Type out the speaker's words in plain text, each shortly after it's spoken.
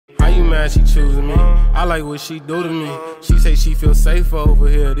mad she choosing me. I like what she do to me. She say she feel safer over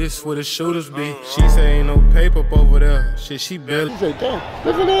here. This where the shooters be. She say ain't no paper up over there. Shit, she barely. She say, damn,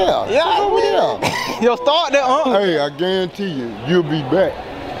 look at there. Yeah, over there. Yo, start that, Hey, I guarantee you'll be back.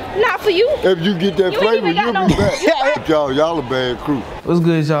 Not for you. If you get that flavor, you'll be back. Y'all a bad crew. What's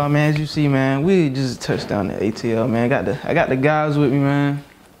good, y'all, man? As you see, man, we just touched down the ATL, man. I got the guys with me, man.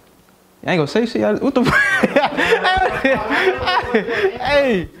 I ain't gonna say shit. What the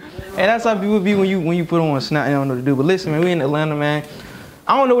Hey, that's how people be when you put on a snap and don't know what to do. But listen, man, we in Atlanta, man.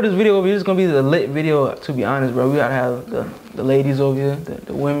 I don't know what this video will be. It's gonna be the lit video, to be honest, bro. We gotta have the ladies over here,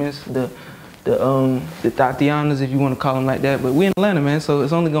 the women's, the Tatianas, if you want to call them like that. But we in Atlanta, man, so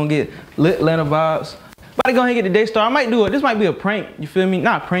it's only gonna get lit Atlanta vibes. About to go ahead and get the Daystar. I might do it. This might be a prank. You feel me?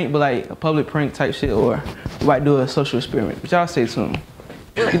 Not a prank, but like a public prank type shit, or we might do a social experiment. But y'all stay tuned.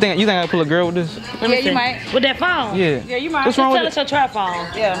 You think I pull a girl with this? Yeah, you might. With that phone? Yeah. Yeah, you might. What's wrong with it? Tell us your trap phone.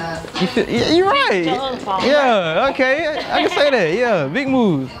 Yeah. Yeah, you're right. Yeah, okay. I can say that. Yeah, big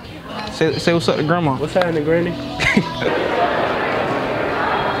moves. Say what's up to grandma. What's happening, Granny?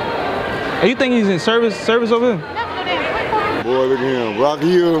 Hey, you think he's in service over here? Boy, look at him. Rock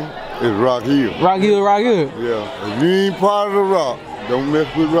Hill is Rock Hill. Rock Hill, Rock Hill. Yeah. If you ain't part of the rock, don't mess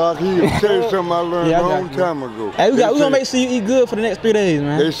with Rock Hill. Tell you something I learned a long time ago. Hey, we gonna make sure you eat good for the next 3 days,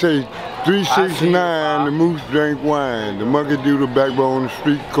 man. They say 369, the moose drink wine. The monkey do the backbone, the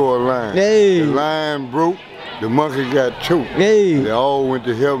street called line. Hey. The line broke, the monkey got choked. Hey. They all went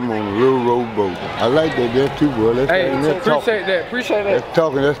to heaven on a little rowboat. I like that there too, boy. That's Appreciate that. That's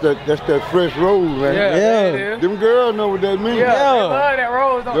talking. That's that fresh roll, man. Yeah. Them girls know what that means. Yeah. They love that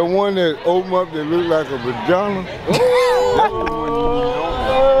rose. The one that open up that look like a vagina. You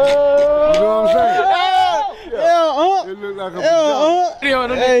know what I'm saying? It look like a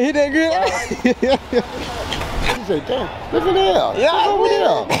vagina. Hey, he that good? He say, damn, look at there. Yeah, over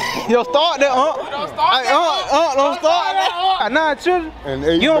there. Yo, start that, Don't start that. Don't start that. Nah, children.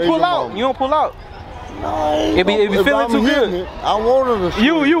 You don't pull out. You don't pull out. No, it be feeling too good. I wanted to.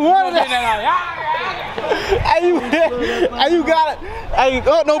 You wanted it. Hey, you got it. Hey,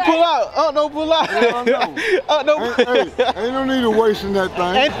 don't pull out. Don't pull out. Ain't no need of wasting that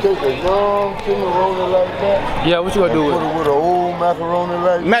thing. Take a long macaroni like that. Yeah, what you gonna do with it? With an old macaroni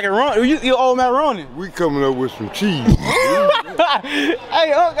like that. Macaroni? You old macaroni? We coming up with some cheese. Hey,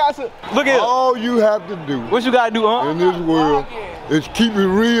 got some. Look at it. All you have to do. What you gotta do, in this world is keep it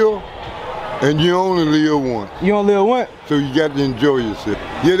real. And you only live once. You only live once? So you got to enjoy yourself.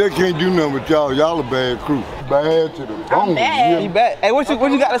 Yeah, they can't do nothing with y'all. Y'all a bad crew. Bad to the bone. He bad. Hey, what you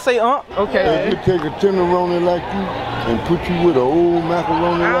got to say, Okay. If you take a tenderoni like you and put you with an old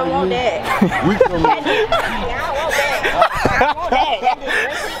macaroni I don't like want me, that. we come I don't want that.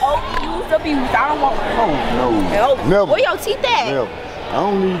 That used I don't want that. Oh, no. Never. Where your teeth at? Never. I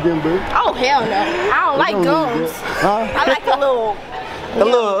don't need them, baby. Oh, hell no. I don't like gums. Huh? I like a little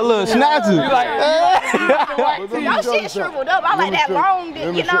snazzy. Your shit shriveled up. I like that long,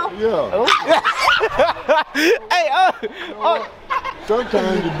 you know? Yeah. Hey,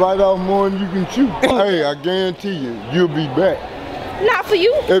 sometimes you bite off more than you can chew. Hey, I guarantee you'll be back. Not for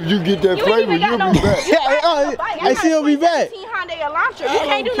you. If you get that flavor, you'll be back. Hey, she'll be back. You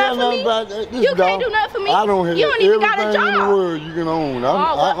can't do nothing for me. You can't do nothing for me. I don't have you don't even got a everything in the job. world you can own.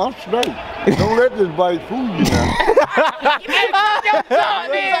 I'm straight. Don't let this bite fool you now.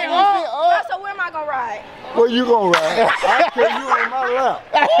 So where am I gonna ride? Where you gonna ride? I'll tell you on my lap.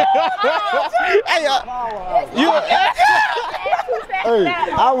 Hey,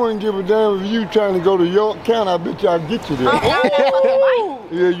 I wouldn't give a damn if you trying to go to York County. I bet y'all get you there.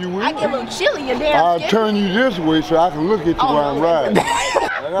 Yeah, you will. I get a little chilly and damn. I'll turn you this way so I can look at you while I'm riding.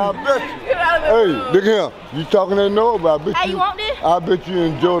 And I bet you. Hey, look here. You talking that noise, but I bet you want this? I bet you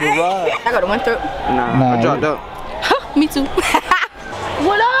enjoy the ride. I got to went through. Nah, I dropped out. Me too.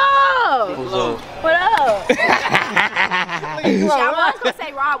 What up? What up? I was gonna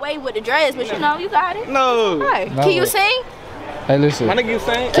say Rod Wave with the dress, but you know, you got it. No. Right. Can you sing? Hey, listen. My nigga, you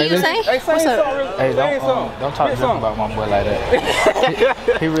sing? Can you sing? Hey, What's up? Hey, don't talk junk about my boy like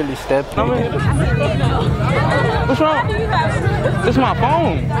that. he really stepped in. What's wrong? This is my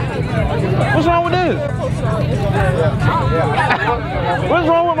phone. What's wrong with this? What's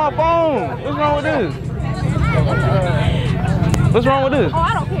wrong with my phone? What's wrong with this? What's wrong with this? Oh,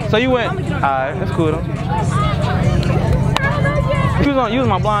 I don't care. So you went, alright, that's cool though. You was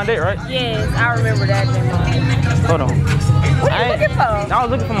my blind date, right? Yes, I remember that. Hold on. What are you looking for? I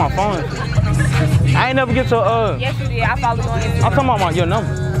was looking for my phone. I ain't never get your Yes, you did. I followed you on Instagram. I'm talking about your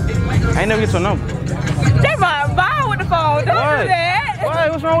number. I ain't never get your number. They mine with the phone. Don't do that.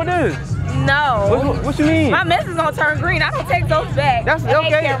 What? What's wrong with this? No. What you mean? My message gonna turn green. I don't take those back. That's Hey, okay.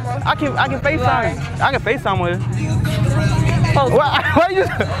 camera. I can FaceTime. I can FaceTime with her. Why you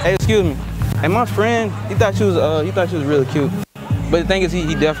just? Hey, excuse me. Hey, my friend, he thought she was really cute. But the thing is,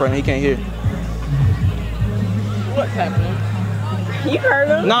 he deaf right now. He can't hear. What's happening? You heard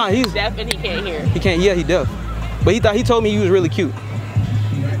him? Nah, he's deaf and he can't hear. He can't. Yeah, he deaf. But he told me you was really cute.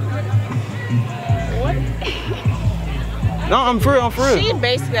 What? No, I'm for real. She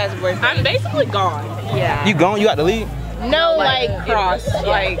basically has a boyfriend. I'm basically gone. Yeah. You gone? You got to leave? No, like cross.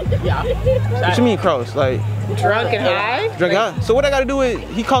 Like, yeah. What you mean cross? Like Drunk and high? drunk high? So what I got to do with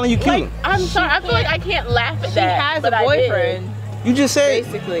he calling you cute? Like, I'm sorry. I feel like I can't laugh at that. She has a boyfriend. You just said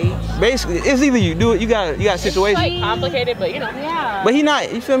Basically, it's either you do it. You got a situation. like complicated, but you know. Yeah. But he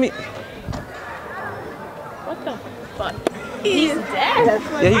not. You feel me? What the fuck? He's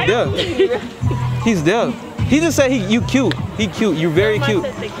deaf. Yeah, he deaf. He's deaf. He just said you cute. He cute. You're very cute.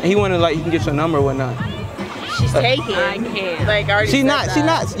 And he wanted like he can get your number or whatnot. She's taken. I can't. Like already. She not saying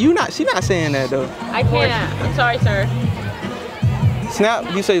that though. I can't. I'm sorry, sir.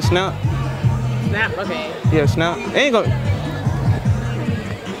 Snap. You say snap. Snap. Okay. Yeah, snap. Ain't gonna.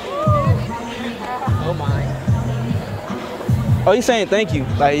 Oh my. Oh, he's saying thank you.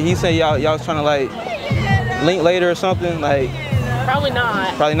 Like he said y'all was trying to like link later or something. Like Probably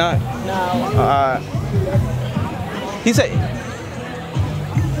not. probably not. No. He said,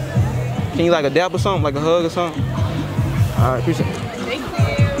 can you like a dap or something, like a hug or something? All right, appreciate it. Thank you.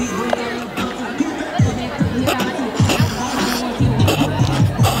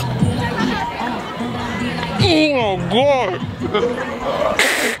 Oh my God.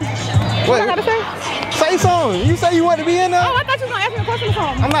 What I gotta say? Say something. You say you want to be in there? Oh, I thought you was gonna ask me a question or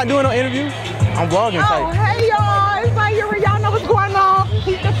something. I'm not doing no interview. I'm vlogging. Oh, hey y'all, it's right here. Y'all know what's going on.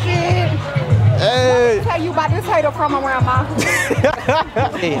 Keep the shit. Hey. Tell you about this hater from around my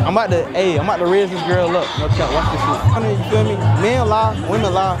hood. Hey, I'm about to raise this girl up. No cap, watch this shit. I mean, you feel me? Men lie,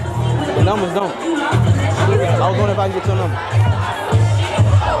 women lie, the numbers don't. I was wondering if I could get your number.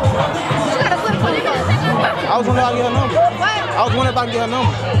 I was wondering if I could get her number. What? I was wondering if I could get her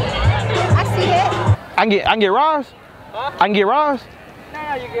number. I see it. I can get Roz? Huh? I can get Roz? No,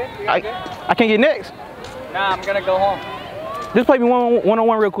 you're good. You're good. I can't get next. Nah, I'm gonna go home. Just play me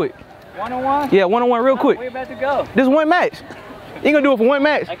one-on-one real quick. One-on-one? Yeah, one-on-one real quick. We're about to go. This one match. You ain't gonna do it for one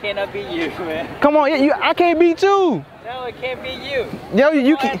match. I cannot beat you, man. Come on, I can't beat you. No, I can't beat you. Yo,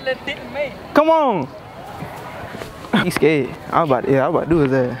 you Go ahead, can. let's hit me. Come on. He's scared. I was about to do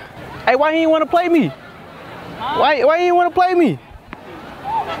his ass. Hey, why he ain't want to play me? Huh? Why he ain't want to play me?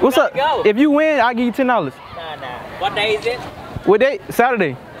 What's up? Go. If you win, I'll give you $10. Nah. What day is it? What day?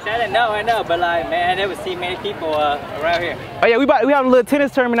 Saturday. Saturday? No, I know, but like, man, I never see many people around here. Oh yeah, we have a little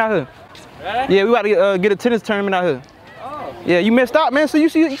tennis tournament out here. Really? Yeah, we about to get a tennis tournament out here. Oh. Yeah, you missed out, man. So you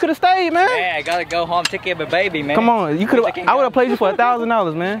could have stayed, man. Yeah, I gotta go home, take care of my baby, man. Come on, you could have. I would have played you for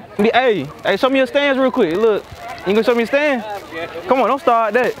 $1,000, man. Hey, show me your stands real quick. Look, you gonna show me your stands? Come on, don't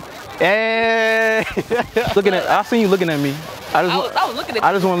start that. Hey, I seen you looking at me. I was looking at you.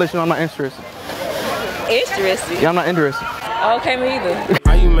 I just want to let you know I'm not interested. Interesting. Yeah, I'm not interested. Okay, me either.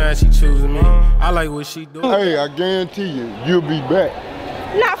 How you mad she choosing me? I like what she do. Hey, I guarantee you'll be back.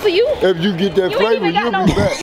 Not for you. If you get that You ain't flavor, even got you'll no- be back.